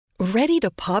Ready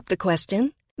to pop the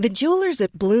question? The jewelers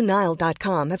at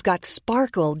BlueNile.com have got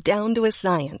sparkle down to a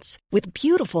science with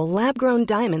beautiful lab-grown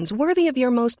diamonds worthy of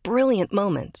your most brilliant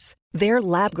moments. Their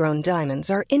lab-grown diamonds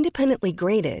are independently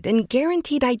graded and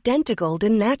guaranteed identical to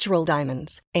natural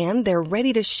diamonds, and they're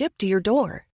ready to ship to your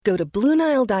door. Go to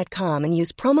BlueNile.com and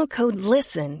use promo code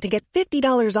LISTEN to get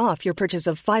 $50 off your purchase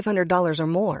of $500 or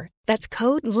more. That's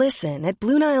code LISTEN at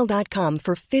BlueNile.com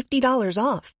for $50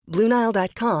 off.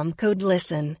 BlueNile.com, code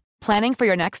LISTEN. Planning for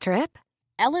your next trip?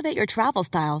 Elevate your travel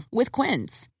style with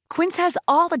Quince. Quince has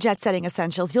all the jet-setting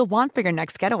essentials you'll want for your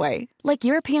next getaway, like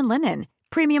European linen,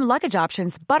 premium luggage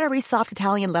options, buttery soft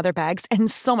Italian leather bags,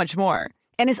 and so much more.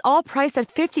 And is all priced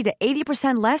at 50 to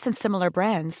 80% less than similar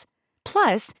brands.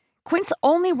 Plus, Quince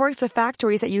only works with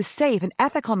factories that use safe and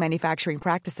ethical manufacturing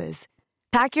practices.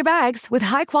 Pack your bags with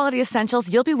high-quality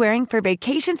essentials you'll be wearing for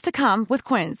vacations to come with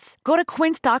Quince. Go to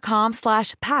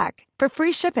quince.com/pack for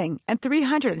free shipping and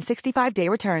 365-day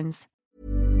returns.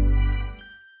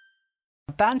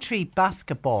 Bantry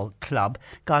Basketball Club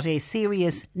got a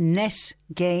serious net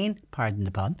gain, pardon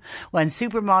the pun, when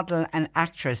supermodel and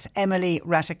actress Emily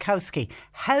Ratajkowski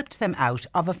helped them out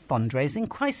of a fundraising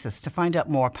crisis. To find out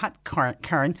more, Pat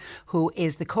Curran, who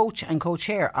is the coach and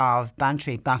co-chair of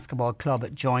Bantry Basketball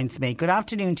Club, joins me. Good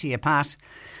afternoon to you, Pat.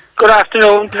 Good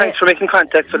afternoon. Thanks for making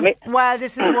contact with me. Well,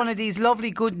 this is one of these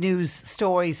lovely good news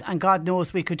stories, and God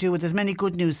knows we could do with as many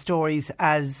good news stories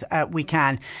as we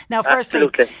can. Now, firstly,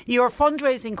 Absolutely. Your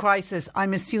fundraising crisis,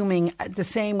 I'm assuming the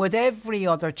same with every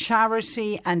other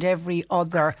charity and every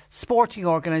other sporting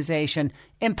organisation.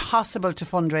 Impossible to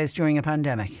fundraise during a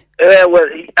pandemic. Well,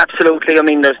 absolutely. I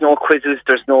mean, there's no quizzes,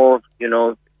 there's no,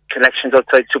 collections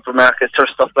outside supermarkets or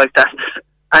stuff like that.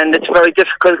 And it's very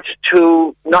difficult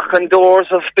to knock on doors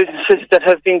of businesses that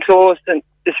have been closed, and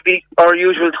this week our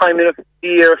usual time of the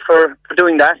year for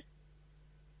doing that.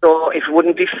 So it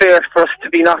wouldn't be fair for us to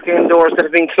be knocking on doors that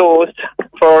have been closed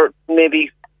for maybe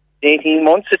 18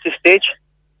 months at this stage.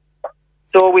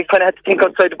 So we kind of had to think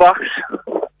outside the box.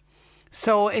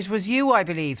 So it was you, I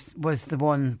believe, was the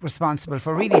one responsible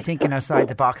for really thinking outside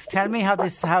the box. Tell me how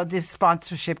this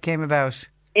sponsorship came about.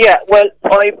 Yeah, well,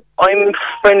 I'm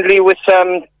friendly with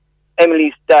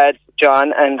Emily's dad,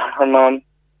 John, and her mum,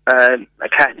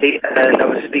 Kathy, and I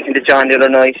was speaking to John the other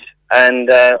night, and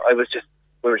we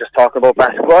were just talking about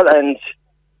basketball, and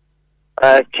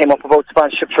came up about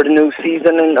sponsorship for the new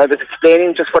season, and I was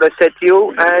explaining just what I said to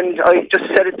you, and I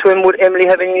just said it to him, would Emily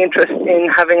have any interest in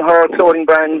having her clothing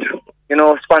brand,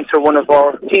 sponsor one of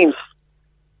our teams?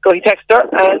 So he texted her,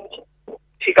 and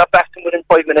she got back to him within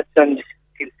 5 minutes, and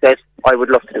he said, I would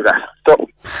love to do that. So,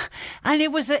 and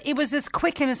it was as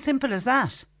quick and as simple as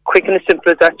that. Quick and as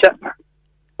simple as that, yeah.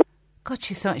 God,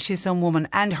 she's some woman.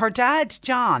 And her dad,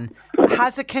 John,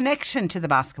 has a connection to the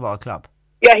basketball club.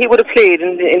 Yeah, he would have played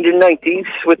in the 90s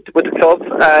with the club,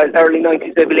 early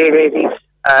 90s, maybe late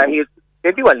 80s.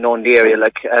 He'd be well known in the area,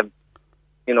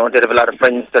 they'd have a lot of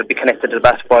friends that'd be connected to the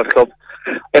basketball club.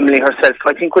 Emily herself,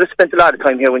 I think, would have spent a lot of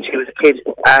time here when she was a kid,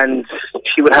 and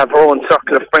she would have her own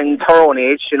circle of friends her own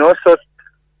age, so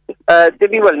they'd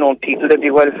be well-known people, they'd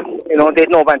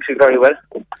know Bantry very well.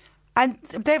 And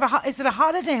is it a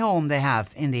holiday home they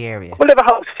have in the area? Well, they have a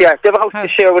house, yeah. They have a house to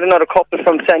share with another couple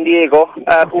from San Diego,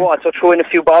 who also threw in a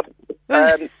few bob.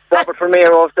 Robert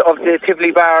Romero of the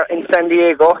Tivoli Bar in San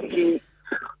Diego,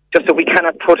 just that we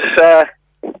cannot put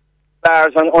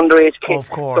bars on underage kids. Of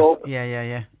course, so,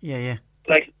 yeah.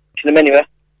 Like, them anyway.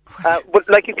 But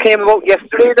it came about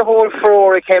yesterday, the whole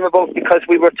furore came about because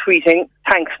we were tweeting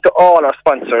thanks to all our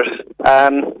sponsors.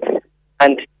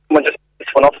 And we'll just this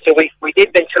one up. So we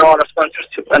did mention all our sponsors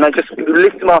too, and I'll just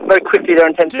list them off very quickly there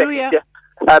in 10 seconds.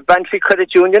 Yeah. Bantry Credit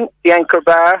Union, the Anchor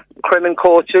Bar, Cremin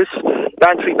Coaches,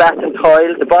 Bantry Bat and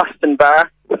Tile, the Boston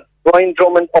Bar, Ryan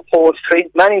Drummond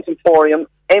Upholstery, Manning's Emporium,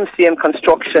 MCM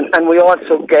Construction, and we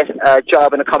also get a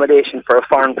job and accommodation for a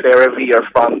foreign player every year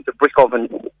from the Brick Oven.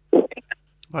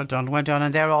 Well done,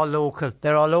 and they're all local.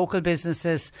 They're all local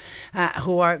businesses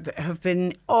who have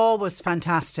been always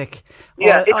fantastic.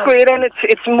 Yeah, it's great, and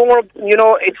it's more,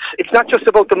 it's not just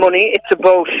about the money. It's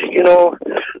about,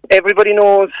 everybody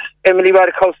knows Emily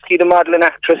Ratajkowski, the model and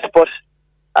actress, but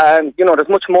there's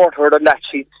much more to her than that.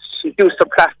 She used her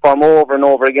platform over and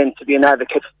over again to be an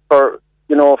advocate for.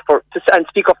 And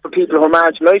speak up for people who are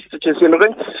marginalised, such as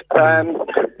immigrants.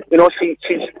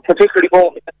 She's particularly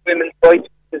vocal for women's rights,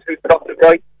 reproductive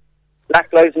rights, Black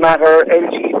Lives Matter,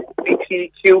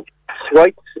 LGBTQ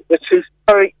rights, which is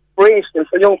very inspirational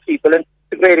for young people, and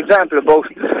it's a great example about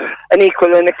an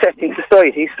equal and accepting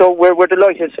society. So we're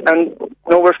delighted, and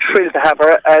we're thrilled to have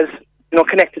her as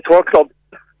connected to our club.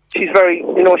 She's very,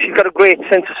 she's got a great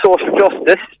sense of social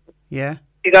justice. Yeah.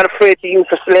 She's not afraid to use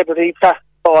her celebrity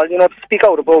platform, to speak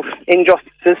out about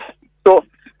injustices. So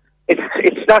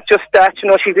it's not just that,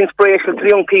 she's inspirational to the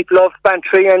young people of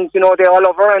Bantry, and, they all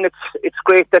love her, and it's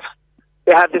great that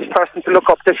they have this person to look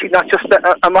up to. She's not just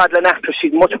a model and actress,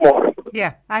 she's much more.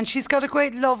 Yeah, and she's got a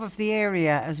great love of the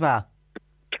area as well.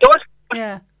 She does?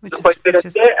 Yeah, which is...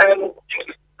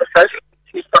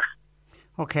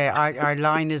 Okay, our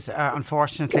line is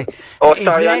unfortunately is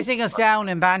letting us down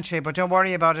in Bantry, but don't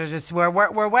worry about it.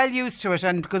 We're well used to it,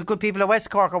 and good people of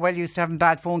West Cork are well used to having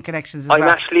bad phone connections as well. I'm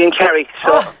actually in Kerry,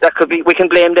 so that could be. We can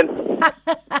blame them.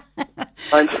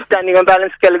 I'm standing on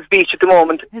Ballinskellig's beach at the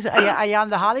moment. Are you on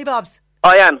the Hollybobs?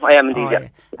 I am indeed.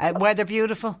 Yeah. Weather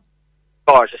beautiful.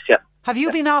 Gorgeous, yeah. Have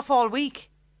you been off all week?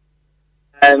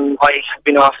 I've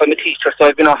been off. I'm a teacher, so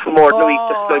I've been off for more than a week.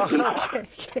 Okay.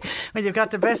 Well, you've got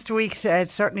the best week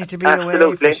certainly to be Absolutely.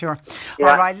 away, for sure.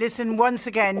 Yeah. All right, listen, once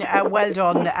again, well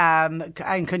done, and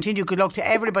continue. Good luck to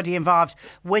everybody involved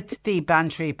with the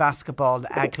Bantry Basketball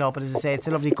Club. And as I say, it's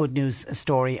a lovely good news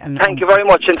story. And thank you very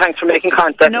much, and thanks for making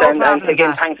contact. No problem, and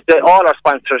again, thanks to all our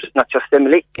sponsors, not just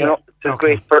Emily. It's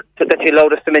great that you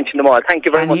allowed us to mention them all. Thank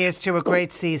you very much. And here's to a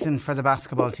great season for the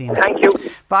basketball teams. Thank you.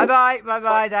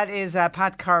 Bye-bye. That is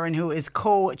Pat Curran, who is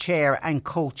co-chair and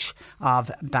coach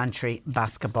of Bantry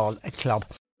Basketball Club.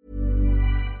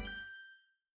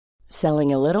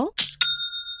 Selling a little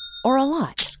or a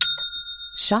lot?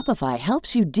 Shopify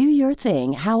helps you do your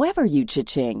thing however you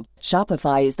cha-ching.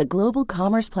 Shopify is the global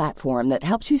commerce platform that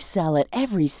helps you sell at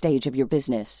every stage of your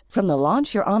business. From the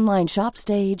launch your online shop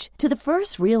stage to the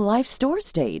first real-life store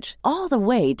stage, all the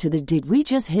way to the did we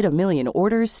just hit a million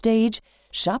orders stage.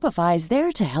 Shopify is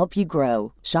there to help you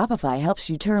grow. Shopify helps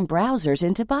you turn browsers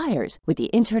into buyers with the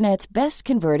internet's best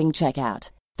converting checkout.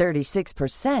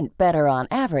 36% better on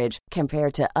average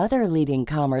compared to other leading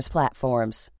commerce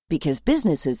platforms. Because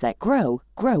businesses that grow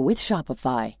with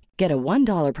Shopify. Get a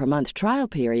 $1 per month trial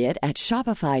period at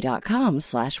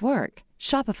shopify.com/work.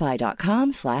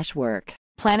 Shopify.com/work.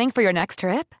 Planning for your next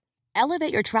trip?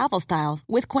 Elevate your travel style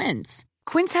with Quince.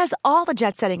 Quince has all the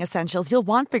jet-setting essentials you'll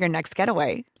want for your next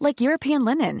getaway, like European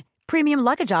linen, premium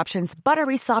luggage options,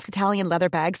 buttery soft Italian leather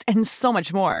bags, and so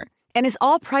much more. And is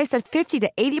all priced at 50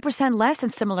 to 80% less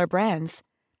than similar brands.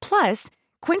 Plus,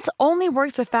 Quince only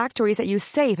works with factories that use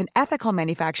safe and ethical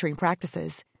manufacturing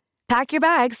practices. Pack your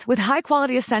bags with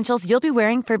high-quality essentials you'll be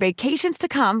wearing for vacations to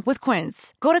come with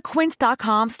Quince. Go to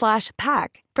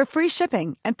quince.com/pack for free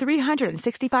shipping and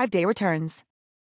 365-day returns.